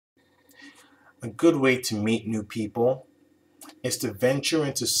A good way to meet new people is to venture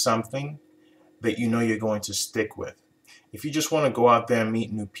into something that you know you're going to stick with. If you just want to go out there and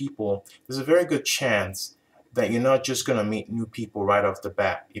meet new people, there's a very good chance that you're not just going to meet new people right off the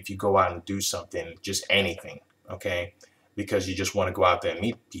bat if you go out and do something, just anything, okay? Because you just want to go out there and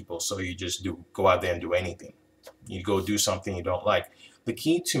meet people, so you just go out there and do anything. You go do something you don't like. The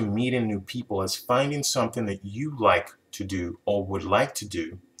key to meeting new people is finding something that you like to do or would like to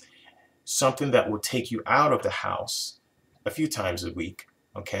do, something that will take you out of the house a few times a week,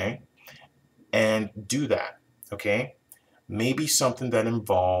 okay? And do that, okay? Maybe something that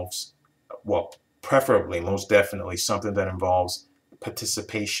involves, well, preferably, most definitely, something that involves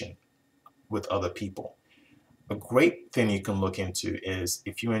participation with other people. A great thing you can look into is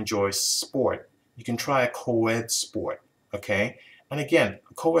if you enjoy sport, you can try a co-ed sport, okay? And again,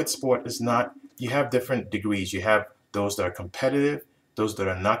 a co-ed sport is not, you have different degrees. You have those that are competitive, those that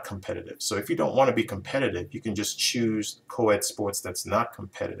are not competitive. So if you don't want to be competitive, you can just choose co-ed sports that's not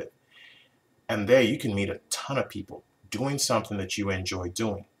competitive. And there you can meet a ton of people doing something that you enjoy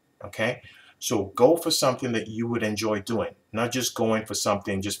doing, okay? So go for something that you would enjoy doing, not just going for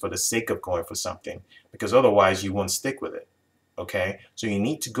something just for the sake of going for something, because otherwise you won't stick with it, okay? So you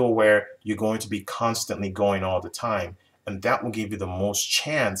need to go where you're going to be constantly going all the time, and that will give you the most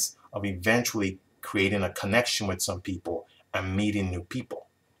chance of eventually creating a connection with some people and meeting new people.